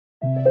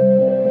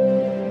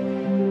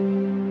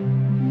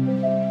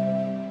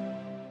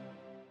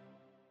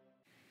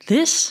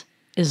This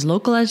is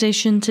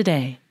Localization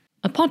Today,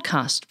 a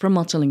podcast from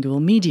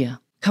Multilingual Media,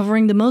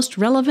 covering the most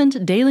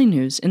relevant daily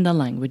news in the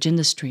language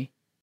industry.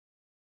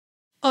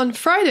 On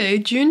Friday,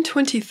 June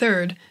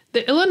 23rd,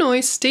 the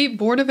Illinois State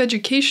Board of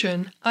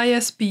Education,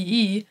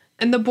 ISBE,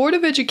 and the Board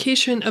of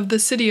Education of the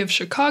City of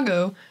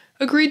Chicago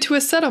agreed to a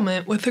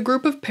settlement with a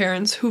group of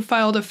parents who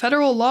filed a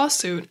federal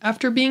lawsuit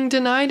after being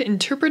denied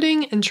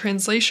interpreting and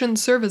translation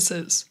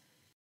services.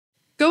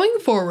 Going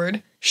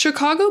forward,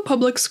 Chicago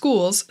Public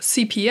Schools,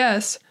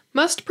 CPS,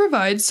 must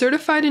provide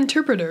certified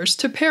interpreters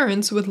to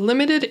parents with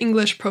limited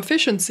English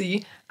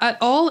proficiency at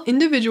all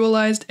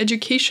Individualized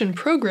Education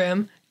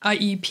Program,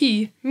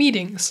 IEP,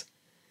 meetings.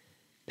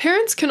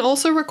 Parents can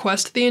also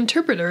request the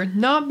interpreter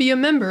not be a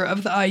member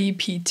of the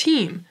IEP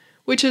team,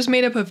 which is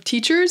made up of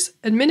teachers,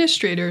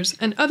 administrators,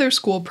 and other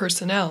school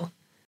personnel.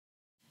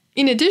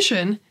 In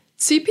addition,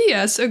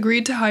 CPS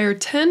agreed to hire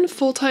 10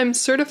 full-time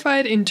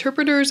certified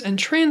interpreters and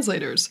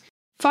translators,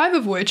 5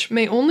 of which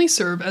may only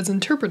serve as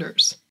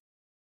interpreters.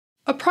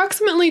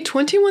 Approximately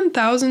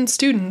 21,000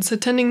 students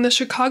attending the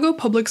Chicago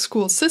public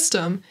school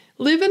system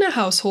live in a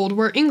household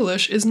where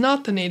English is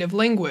not the native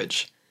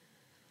language.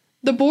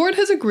 The board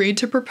has agreed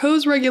to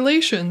propose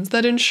regulations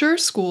that ensure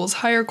schools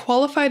hire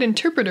qualified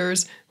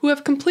interpreters who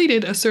have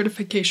completed a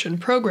certification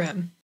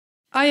program.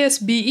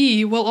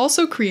 ISBE will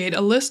also create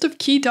a list of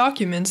key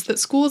documents that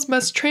schools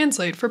must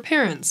translate for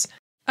parents,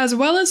 as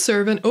well as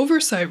serve an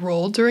oversight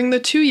role during the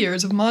 2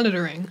 years of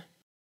monitoring.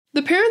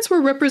 The parents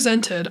were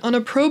represented on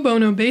a pro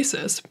bono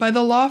basis by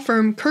the law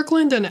firm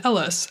Kirkland &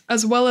 Ellis,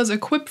 as well as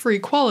Equip for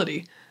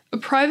Equality, a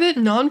private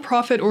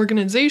non-profit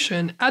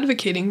organization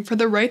advocating for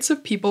the rights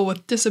of people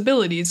with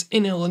disabilities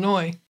in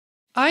Illinois.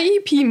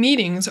 IEP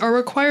meetings are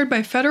required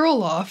by federal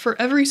law for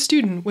every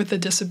student with a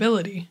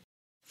disability.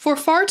 For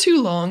far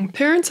too long,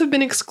 parents have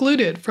been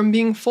excluded from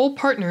being full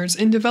partners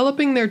in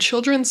developing their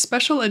children's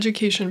special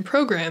education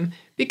program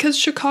because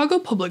Chicago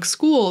Public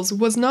Schools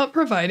was not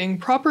providing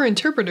proper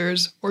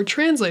interpreters or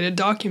translated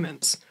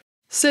documents,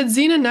 said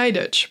Zena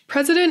Nidich,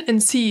 president and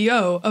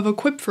CEO of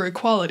Equip for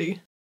Equality.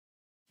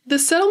 The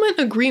settlement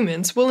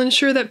agreements will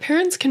ensure that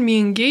parents can be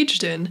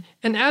engaged in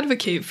and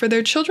advocate for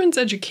their children's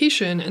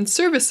education and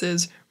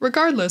services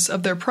regardless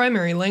of their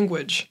primary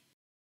language.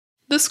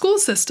 The school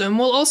system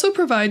will also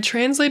provide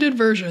translated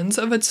versions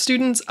of its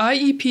students'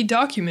 IEP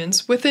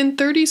documents within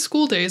 30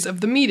 school days of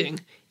the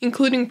meeting,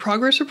 including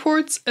progress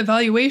reports,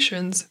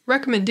 evaluations,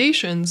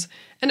 recommendations,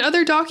 and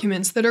other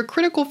documents that are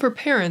critical for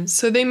parents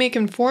so they make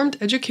informed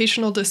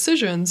educational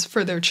decisions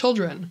for their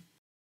children.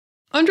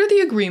 Under the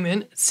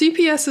agreement,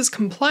 CPS's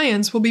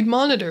compliance will be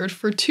monitored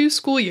for 2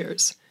 school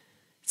years.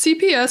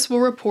 CPS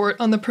will report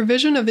on the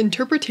provision of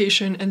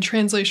interpretation and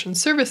translation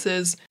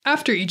services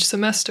after each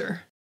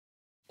semester.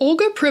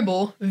 Olga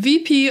Pribble,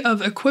 VP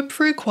of Equip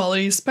for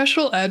Equality's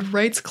Special Ed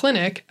Rights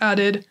Clinic,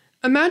 added,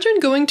 "Imagine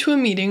going to a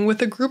meeting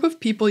with a group of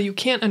people you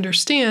can't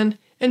understand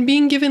and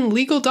being given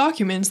legal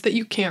documents that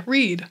you can't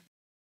read.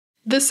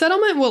 The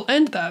settlement will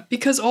end that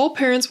because all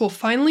parents will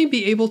finally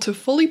be able to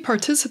fully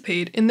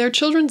participate in their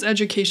children's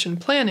education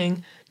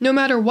planning, no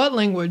matter what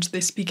language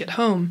they speak at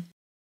home."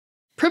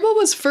 Pribble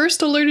was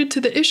first alerted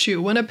to the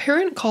issue when a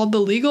parent called the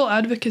legal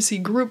advocacy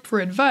group for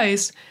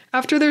advice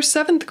after their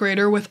 7th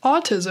grader with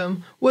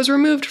autism was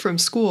removed from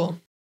school.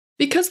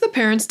 Because the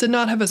parents did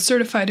not have a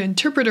certified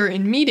interpreter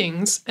in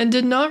meetings and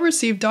did not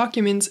receive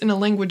documents in a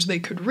language they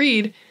could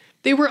read,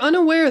 they were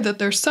unaware that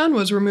their son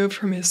was removed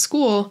from his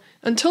school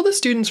until the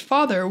student's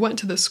father went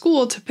to the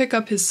school to pick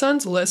up his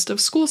son's list of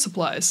school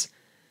supplies.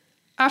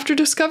 After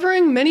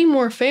discovering many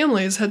more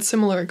families had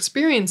similar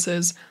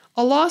experiences,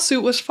 a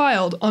lawsuit was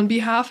filed on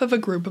behalf of a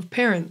group of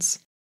parents.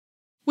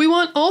 "We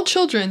want all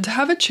children to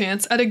have a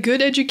chance at a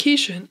good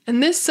education,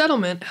 and this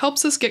settlement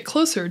helps us get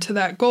closer to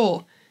that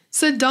goal,"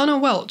 said Donna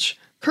Welch,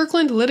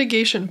 Kirkland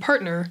litigation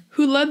partner,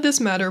 who led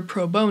this matter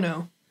pro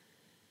bono.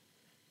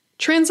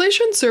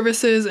 Translation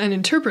services and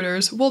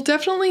interpreters will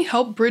definitely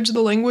help bridge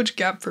the language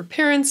gap for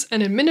parents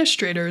and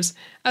administrators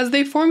as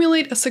they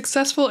formulate a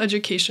successful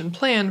education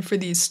plan for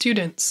these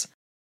students.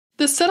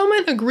 The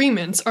settlement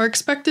agreements are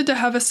expected to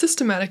have a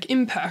systematic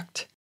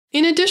impact.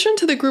 In addition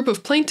to the group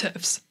of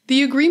plaintiffs,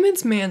 the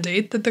agreements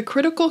mandate that the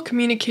critical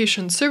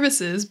communication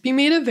services be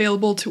made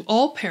available to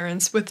all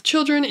parents with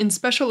children in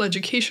special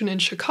education in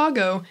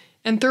Chicago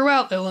and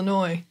throughout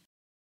Illinois.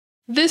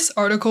 This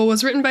article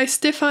was written by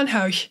Stefan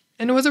Hauch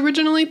and was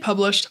originally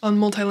published on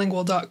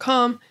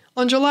multilingual.com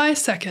on July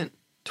 2nd,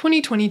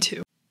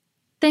 2022.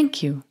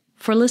 Thank you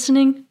for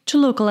listening to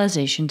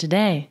Localization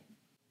Today.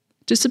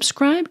 To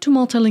subscribe to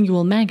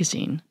Multilingual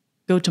magazine,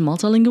 go to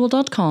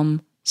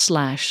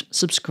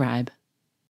multilingual.com/subscribe.